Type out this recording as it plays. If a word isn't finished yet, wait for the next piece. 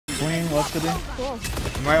Swing, left city.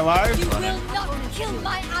 Am I alive? You will not kill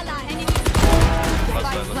my ally. Enemy.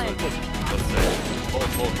 Let's say. Hold.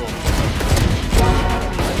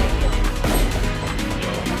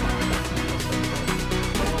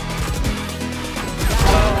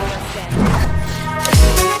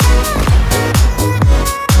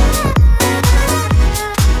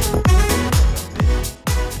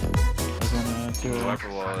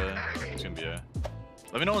 It's gonna be a.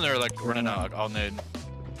 Let me know when they're like running out. I'll nade.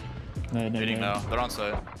 Nading now. They're on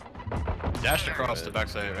site. Dashed across the back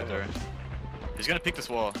side right there. He's gonna peek this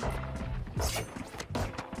wall.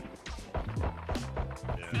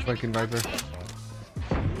 He's fucking Viper.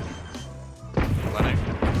 Landing.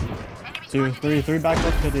 2, 3 back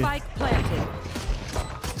left city. Spike planted.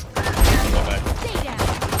 Go back.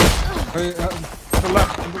 Hey, to the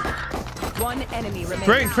left. One enemy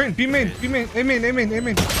remaining. Crane, B main. A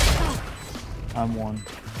main. I'm one.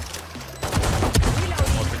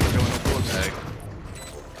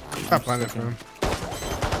 Stop landing for him.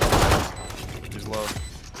 He's low.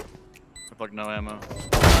 With like no ammo.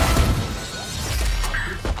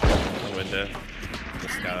 One window. The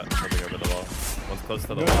scout holding over the wall. One's close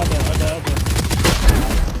to the wall.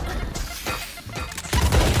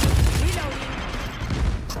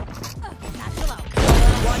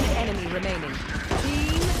 One enemy remaining.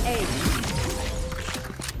 Team A.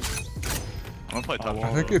 I'm gonna play top wall. I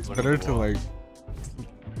think it's better to like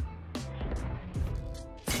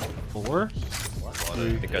 4. I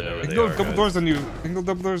think I know where they Go are, double guys. doors on you.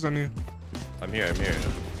 Double doors on you. I'm here. You got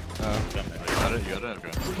it.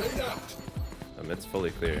 Okay. It's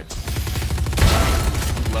fully clear.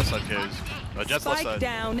 Left side cage. Jett's left Spike side.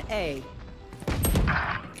 down A.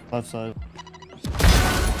 Left side.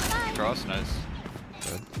 Cross, nice.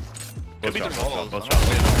 Good. Could be Both their walls. shots.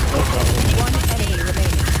 One enemy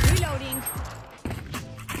remaining. Reloading.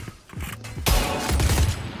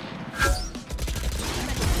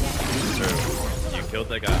 You killed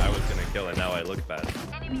the guy I was gonna kill, and now I look bad.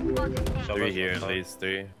 3 here, at least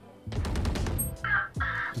 3.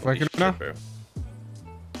 If I can now. Bro.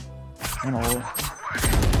 I'm gonna ult.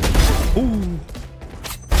 Ooh.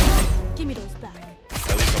 Give me those back.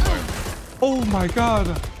 At least one more. Oh my god.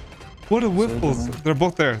 What a whiffles. They're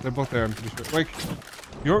both there. I'm pretty sure. Like,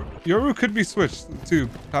 Yoru could be switched.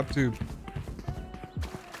 Tube. Top tube.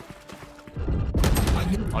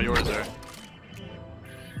 All yours there.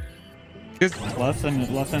 Left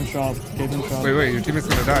hand shop. Cave shop. Wait, your teammate's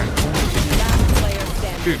gonna die. Last player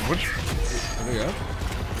standing. Dude, what? Are they up?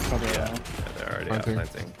 Yeah, they're already out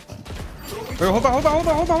planting. Wait, hold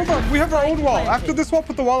on. We have our own wall. After this wall,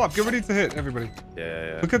 put the wall up. Get ready to hit, everybody.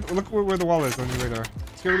 Yeah. Look where the wall is on your radar.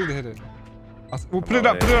 Let's get ready to hit it. We'll put it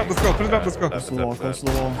up. Let's go. Close to the wall. Close to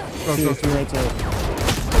the wall. Two right side.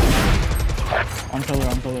 On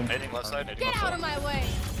pillar. Nading left side. Get out of my way.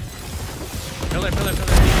 Pillar.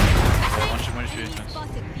 One shoot.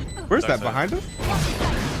 Where's that? Behind us?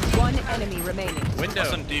 One enemy remaining. Window.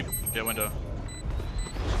 Listen deep. Yeah, window.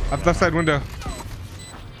 Left side window.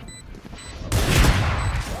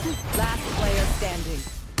 Last player standing.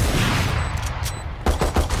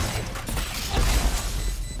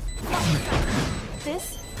 This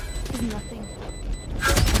is nothing.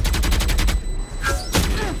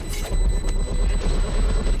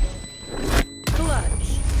 Clutch.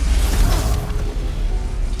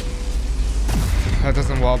 That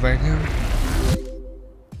doesn't wall bang him.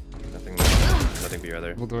 Nothing be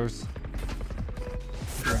other. Double doors.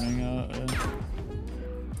 Running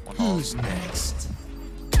Who's next?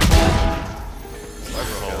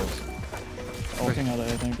 ulting out A,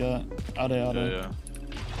 I think. Out A. Yeah.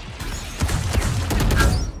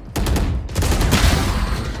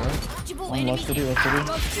 One left city.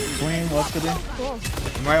 Swing, left city.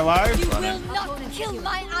 Am I alive? You will not kill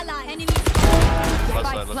my ally. Enemy. Left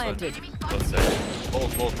side. Planted. Let's say.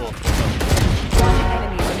 Hold. One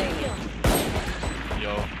enemy remaining.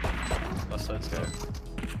 Yo. Left side sky.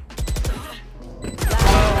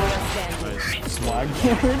 Last player standing. Nice. Swag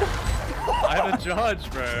board. I have a judge,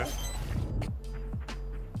 bro.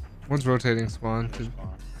 One's rotating spawn.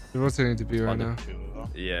 They're rotating to B right now.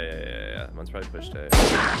 Yeah. One's probably pushed A.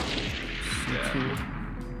 Yeah.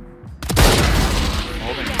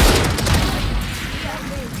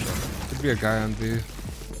 Could be a guy on B.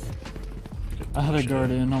 I had a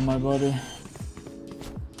guardian on my body.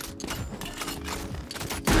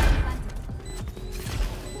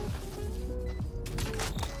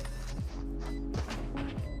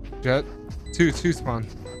 Jett. Two spawn.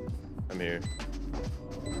 I'm here.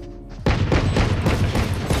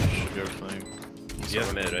 Should be everything. You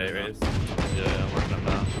have mid, right, Raze? Yeah, I'm working on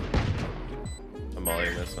that. I'm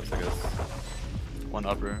volleying this once I guess. One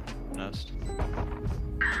upper nest.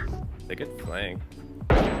 They get flank.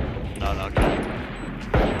 No, okay.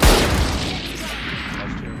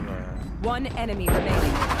 One enemy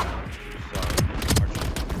remaining.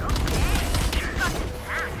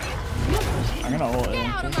 I'm gonna ult Get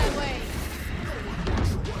out of my way.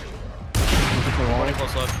 Running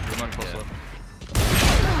close left. You're running close left.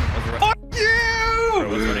 Fuck you! Bro,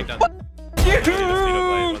 what's running down?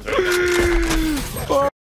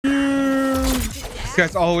 Fuck you! This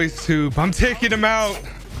guy's always tube. I'm taking him out.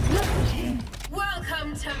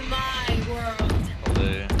 Welcome to my world.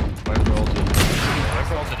 Viper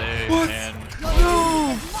ulted A. What? And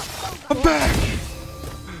No! I'm back!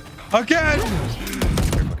 Again!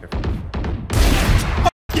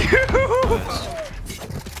 Fuck you!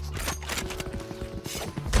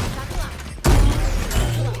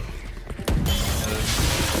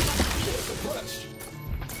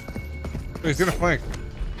 Oh, he's gonna flank.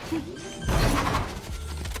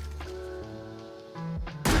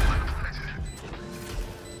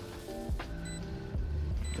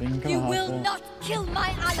 You will not kill my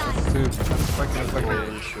ally. Dude, flanking.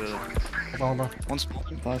 holy shit. Hold on. One small.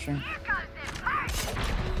 Flashing.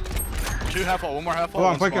 Two half wall. One more half wall.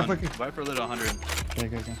 Hold on, one flanking. spawn. Viper lit 100.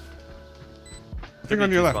 Okay. I think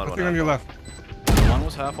on your left. I think on your left. One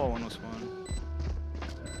was half wall. One was spawn.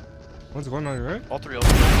 One's going on your right? All three.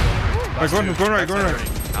 Right, going right.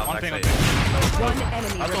 One ping. One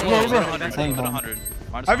enemy I remaining. lit 100.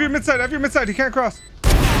 I have your midside. He can't cross.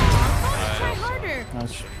 Try harder.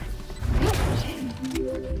 Nice.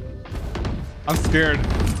 I'm scared.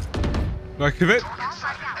 Do I give it?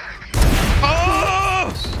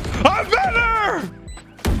 Oh! I'm better!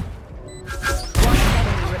 One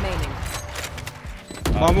enemy remaining.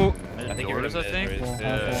 Mamu. I think you're Doors, I think.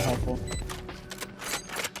 Helpful.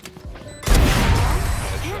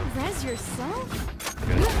 Can't res yourself.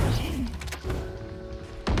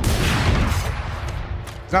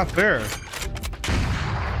 It's not fair.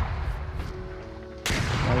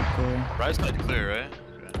 Right there. Right side clear, right?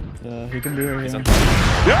 Yeah, he can be right here.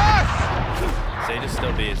 Yes! Say just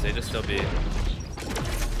still B. I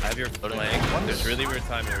have your flank. There's really weird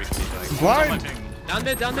time where we can be flank. Blind. Down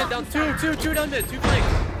mid. Two down mid. Two flank.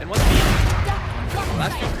 And one B.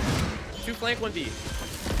 Last two flank, one B.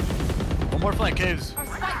 One more flank, caves. Our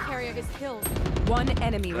spike carrier is killed. One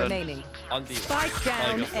enemy remaining. On B. Spike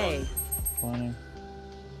down A. Flying.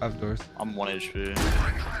 I have doors. I'm 1 HP.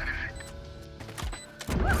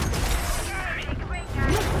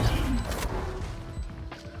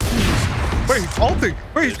 Wait, he's ulting.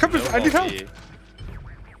 Wait, he's coming. I need help.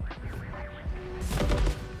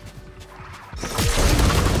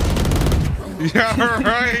 Yeah,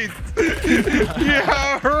 right.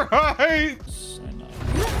 Yeah, right.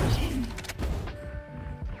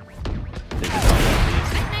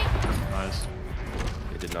 Nice.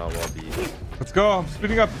 They did not wall B. Let's go. I'm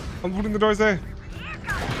speeding up. I'm putting the doors there.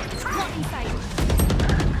 Blocking sight.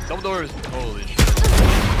 Double doors. Holy shit.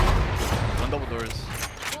 One double doors.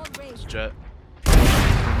 Wall raised. Jett.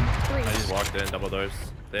 I just walked in, double doors.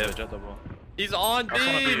 They have a jet double. He's on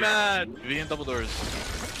B, man! B and double doors.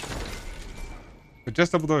 But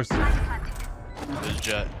just double doors. There's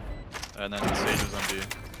Jett. And then the Sage was on B.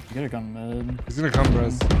 You gotta come mid. He's gonna come,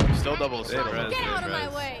 bros. Still double. Still double. Get out of my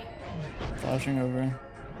way. Flashing over.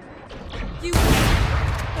 You.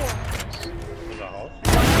 No,